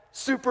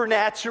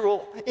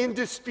supernatural,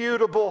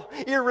 indisputable,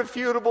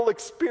 irrefutable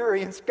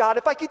experience. God,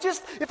 if I could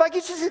just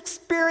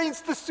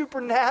experience the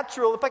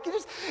supernatural, if I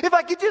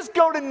could just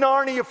go to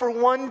Narnia for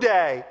one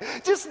day.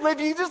 Just let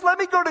me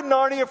go to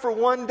Narnia for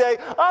one day.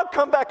 I'll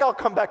come back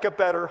a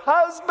better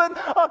husband.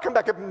 I'll come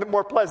back a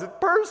more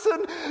pleasant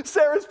person.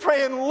 Sarah's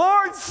praying,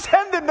 Lord,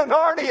 send him to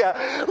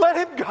Narnia. Let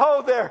him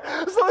go there.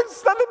 So let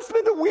him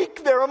spend a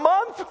week there, a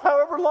month,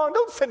 however long.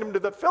 Don't send him to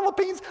the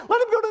Philippines.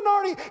 Let him go to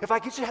Narnia. If I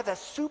could just have that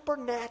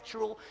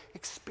supernatural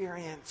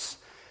experience,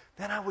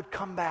 then I would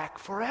come back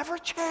forever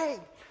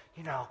changed.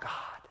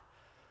 God,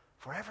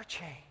 forever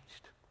changed.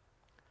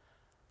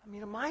 I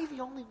mean, am I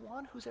the only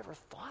one who's ever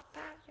thought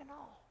that,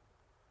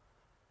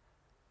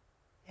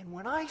 And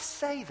when I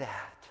say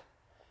that,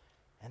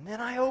 and then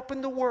I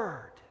open the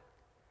Word,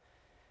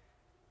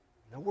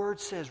 and the Word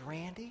says,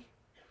 Randy,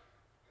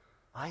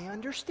 I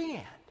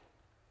understand.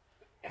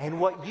 And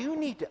what you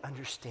need to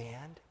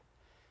understand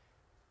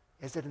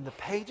is that in the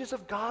pages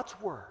of God's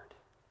Word,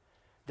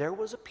 there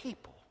was a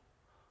people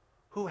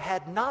who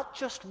had not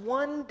just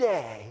one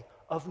day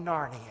of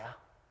Narnia,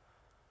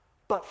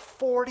 but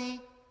 40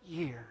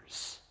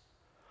 years.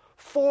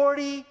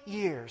 40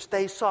 years.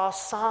 They saw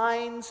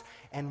signs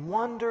and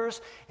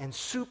wonders and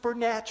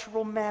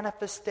supernatural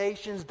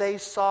manifestations. They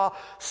saw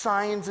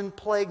signs and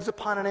plagues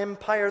upon an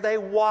empire. They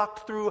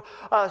walked through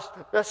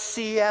a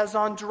sea as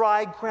on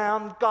dry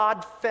ground.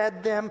 God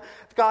fed them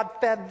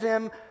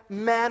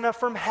manna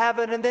from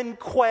heaven, and then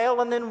quail,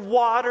 and then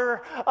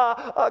water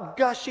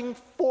gushing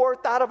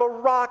forth out of a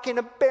rock in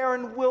a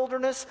barren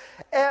wilderness.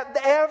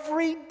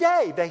 Every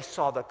day they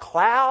saw the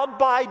cloud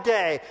by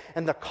day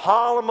and the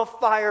column of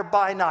fire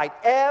by night.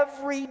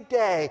 Every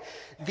day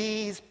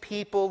these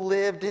people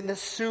lived in the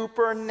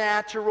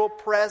supernatural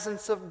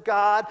presence of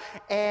God,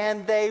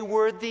 and they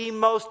were the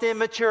most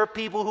immature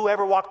people who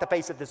ever walked the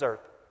face of this earth.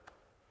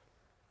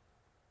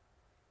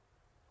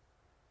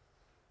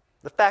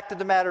 The fact of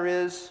the matter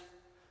is,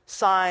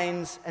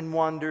 signs and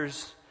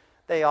wonders,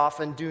 they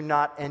often do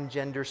not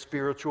engender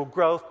spiritual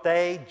growth.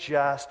 They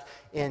just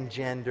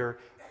engender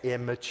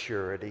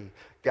immaturity.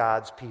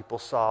 God's people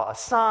saw a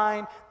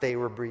sign. They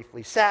were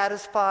briefly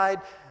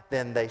satisfied.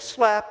 Then they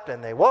slept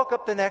and they woke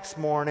up the next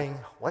morning.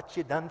 What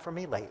you done for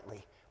me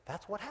lately?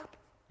 That's what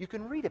happened. You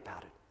can read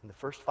about it in the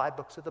first 5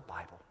 books of the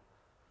Bible.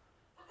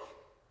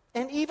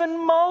 And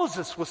even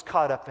Moses was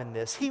caught up in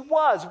this. He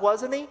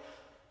wasn't he?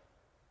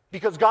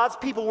 Because God's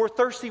people were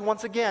thirsty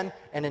once again.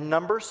 And in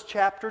Numbers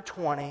chapter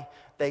 20,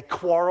 they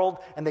quarreled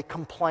and they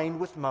complained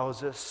with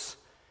Moses.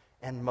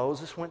 And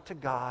Moses went to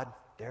God.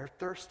 They're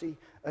thirsty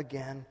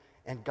again.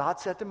 And God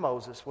said to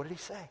Moses, what did he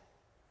say?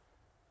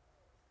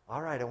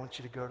 All right, I want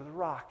you to go to the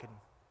rock, and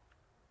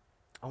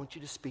I want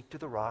you to speak to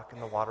the rock,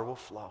 and the water will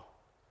flow.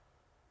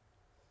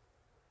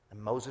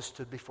 And Moses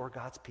stood before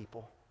God's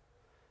people.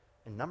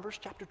 And Numbers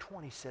chapter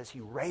 20 says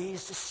he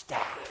raised a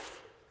staff.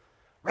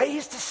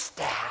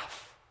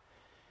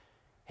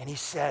 And he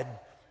said,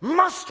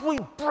 must we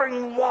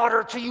bring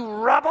water to you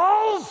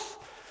rebels?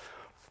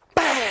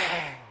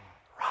 Bang,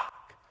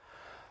 rock.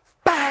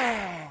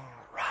 Bang,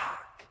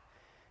 rock.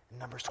 And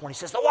verse 20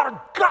 says, the water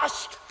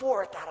gushed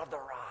forth out of the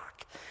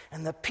rock.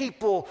 And the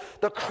people,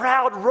 the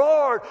crowd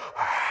roared,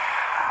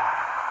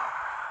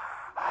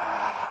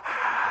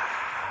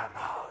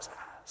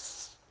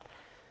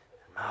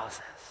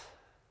 Moses,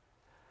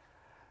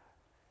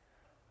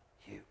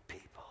 you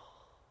people.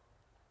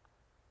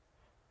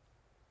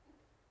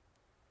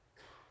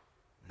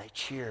 And they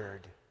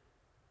cheered.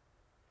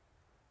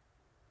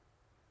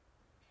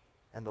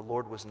 And the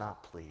Lord was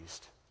not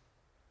pleased.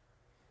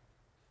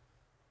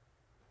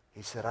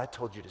 He said, I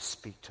told you to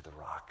speak to the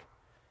rock,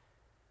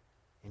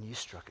 and you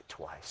struck it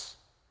twice.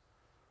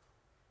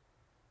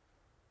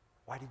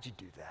 Why did you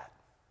do that?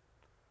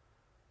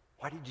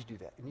 Why did you do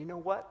that? And you know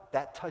what?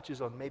 That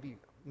touches on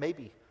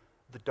maybe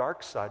the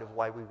dark side of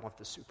why we want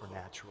the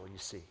supernatural, you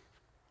see.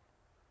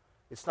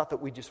 It's not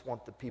that we just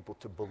want the people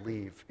to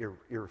believe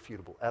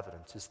irrefutable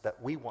evidence. It's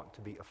that we want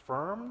to be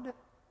affirmed.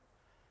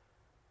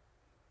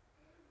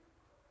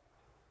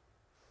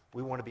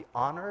 We want to be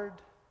honored.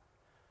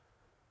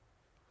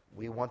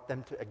 We want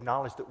them to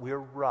acknowledge that we're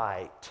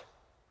right.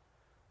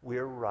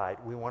 We're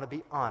right. We want to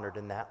be honored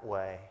in that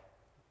way.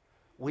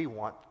 We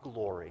want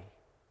glory.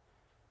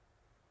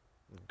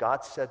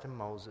 God said to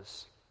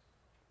Moses,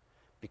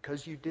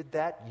 because you did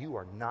that, you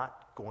are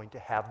not going to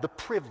have the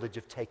privilege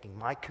of taking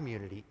my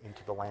community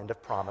into the land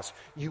of promise.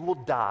 You will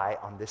die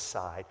on this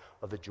side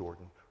of the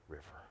Jordan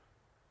River.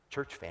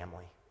 Church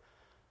family,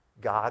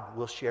 God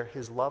will share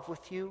his love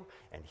with you,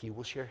 and he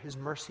will share his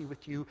mercy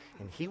with you,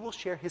 and he will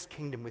share his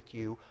kingdom with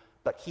you,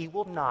 but he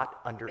will not,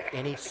 under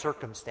any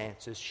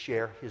circumstances,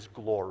 share his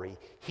glory.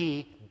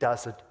 He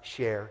doesn't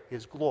share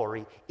his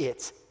glory.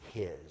 It's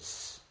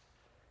his.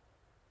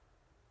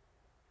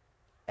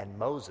 And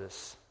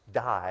Moses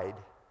died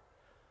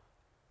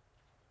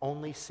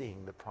only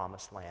seeing the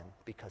promised land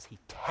because he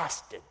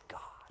tested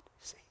God.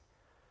 See?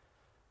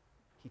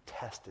 He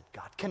tested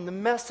God. Can the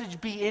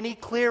message be any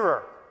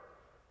clearer?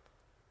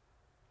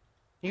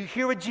 You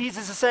hear what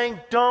Jesus is saying?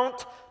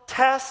 Don't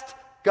test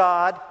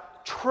God,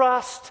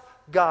 trust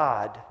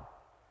God.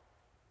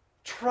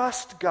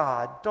 Trust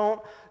God.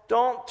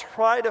 Don't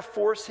try to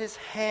force his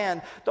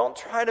hand. Don't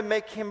try to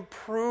make him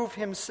prove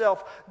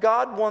himself.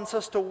 God wants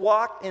us to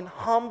walk in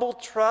humble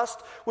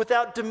trust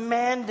without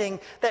demanding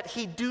that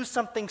he do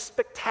something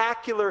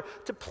spectacular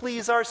to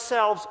please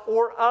ourselves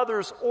or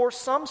others or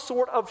some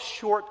sort of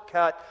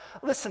shortcut.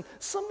 Listen,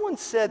 someone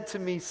said to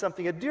me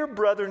something, a dear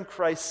brother in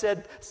Christ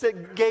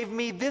gave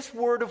me this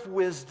word of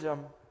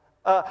wisdom.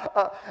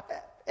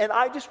 And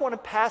I just want to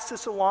pass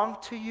this along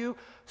to you.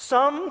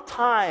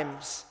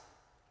 Sometimes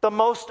the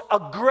most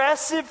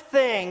aggressive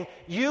thing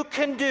you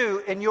can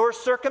do in your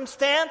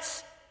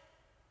circumstance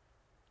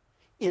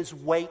is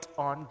wait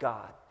on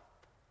God.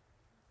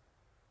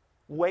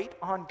 Wait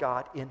on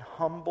God in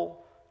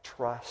humble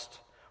trust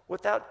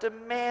without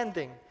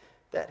demanding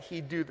that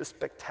he do the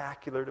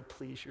spectacular to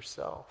please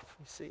yourself,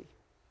 you see.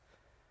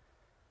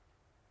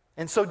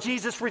 And so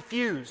Jesus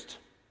refused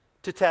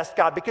to test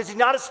God because he's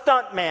not a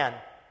stunt man.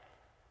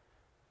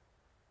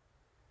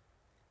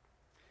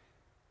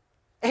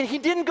 And he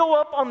didn't go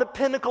up on the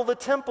pinnacle of the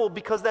temple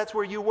because that's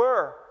where you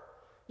were.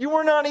 You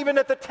were not even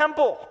at the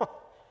temple.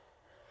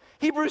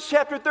 Hebrews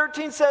chapter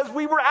 13 says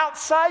we were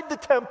outside the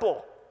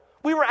temple.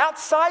 We were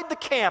outside the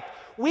camp.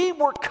 We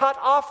were cut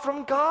off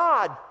from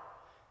God.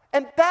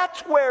 And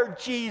that's where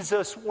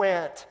Jesus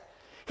went.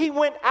 He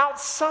went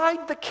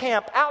outside the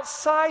camp,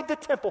 outside the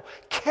temple,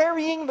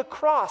 carrying the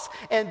cross.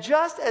 And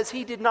just as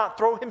he did not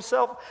throw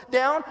himself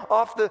down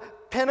off the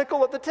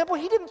pinnacle of the temple,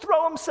 he didn't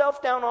throw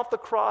himself down off the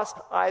cross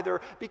either,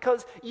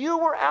 because you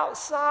were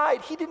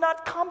outside. He did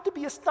not come to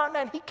be a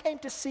stuntman. He came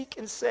to seek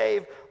and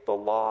save the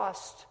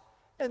lost.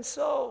 And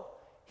so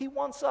he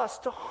wants us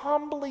to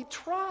humbly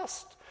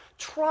trust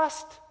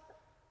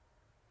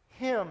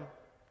him,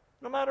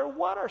 no matter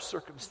what our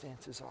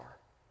circumstances are.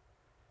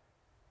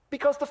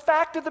 Because the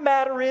fact of the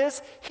matter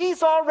is,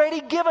 he's already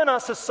given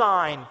us a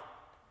sign.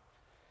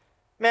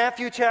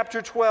 Matthew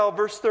chapter 12,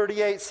 verse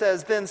 38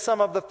 says, Then some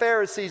of the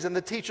Pharisees and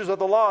the teachers of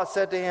the law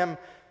said to him,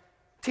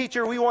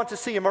 Teacher, we want to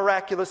see a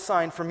miraculous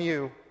sign from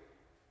you.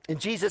 And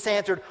Jesus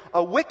answered,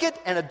 A wicked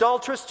and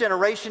adulterous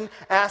generation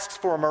asks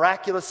for a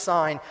miraculous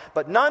sign,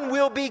 but none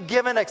will be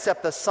given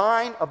except the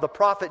sign of the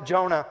prophet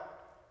Jonah.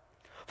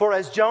 For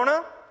as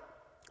Jonah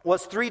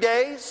was 3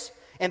 days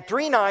and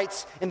 3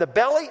 nights in the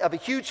belly of a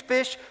huge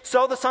fish,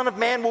 so the Son of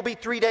Man will be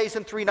 3 days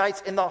and 3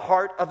 nights in the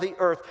heart of the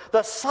earth.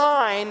 The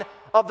sign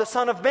of the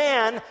Son of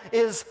Man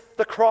is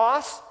the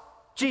cross,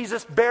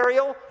 Jesus'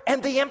 burial,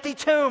 and the empty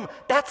tomb.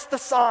 That's the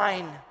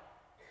sign.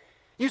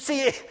 You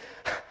see,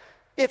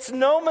 it's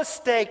no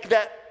mistake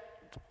that,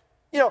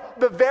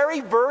 the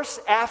very verse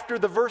after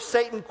the verse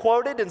Satan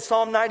quoted in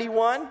Psalm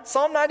 91,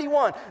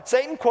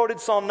 Satan quoted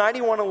Psalm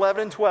 91,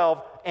 11 and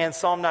 12, and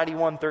Psalm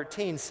 91,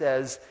 13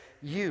 says,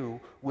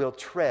 You will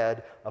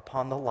tread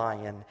upon the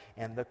lion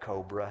and the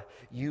cobra.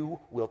 You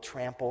will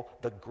trample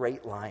the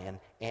great lion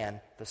and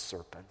the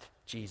serpent.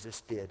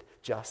 Jesus did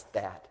just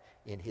that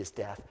in his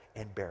death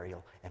and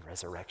burial and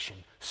resurrection.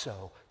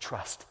 So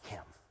trust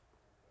him.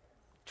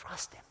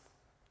 Trust him.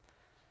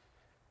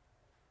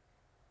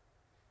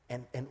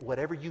 And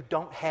whatever you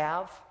don't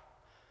have,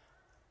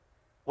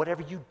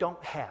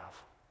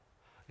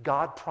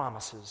 God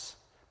promises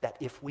that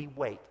if we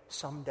wait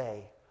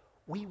someday,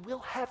 we will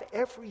have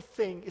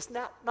everything. Isn't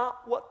that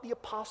not what the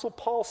Apostle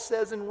Paul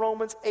says in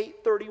Romans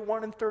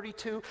 8:31 and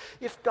 32?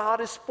 If God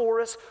is for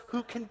us,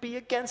 who can be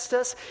against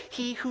us?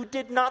 He who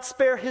did not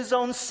spare his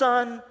own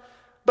son,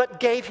 but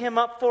gave him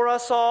up for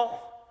us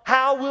all,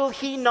 how will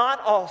he not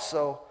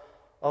also,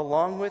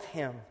 along with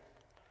him,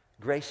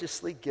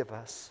 graciously give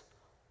us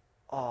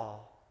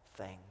all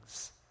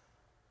things?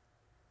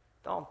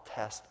 Don't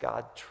test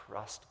God,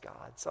 trust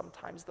God.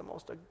 Sometimes the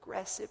most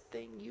aggressive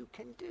thing you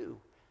can do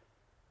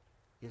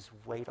is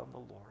wait on the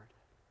Lord.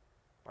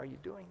 Are you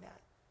doing that?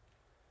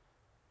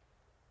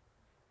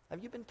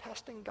 Have you been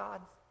testing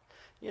God?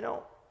 You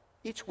know,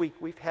 each week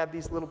we've had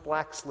these little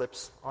black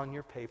slips on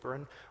your paper,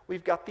 and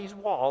we've got these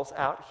walls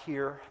out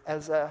here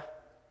as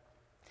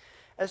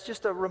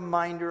just a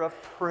reminder, a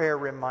prayer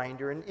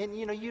reminder. And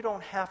you know, you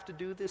don't have to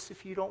do this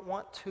if you don't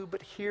want to,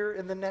 but here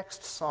in the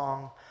next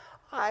song,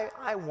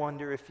 I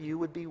wonder if you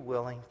would be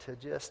willing to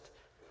just,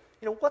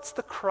 you know, what's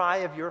the cry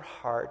of your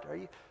heart?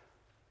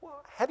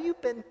 Have you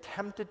been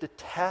tempted to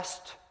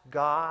test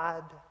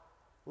God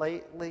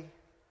lately?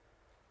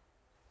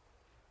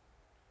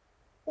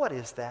 What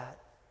is that?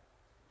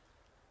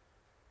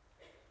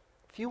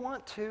 If you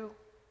want to,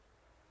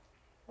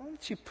 why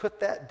don't you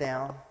put that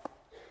down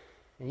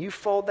and you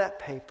fold that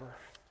paper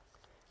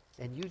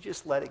and you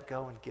just let it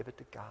go and give it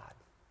to God.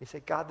 You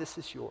say, God, this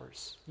is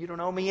yours. You don't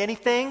owe me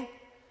anything.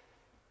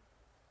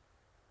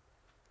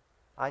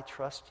 I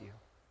trust you.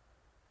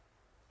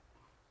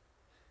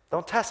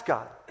 Don't test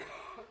God.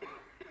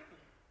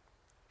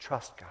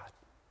 Trust God.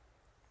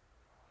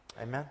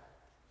 Amen.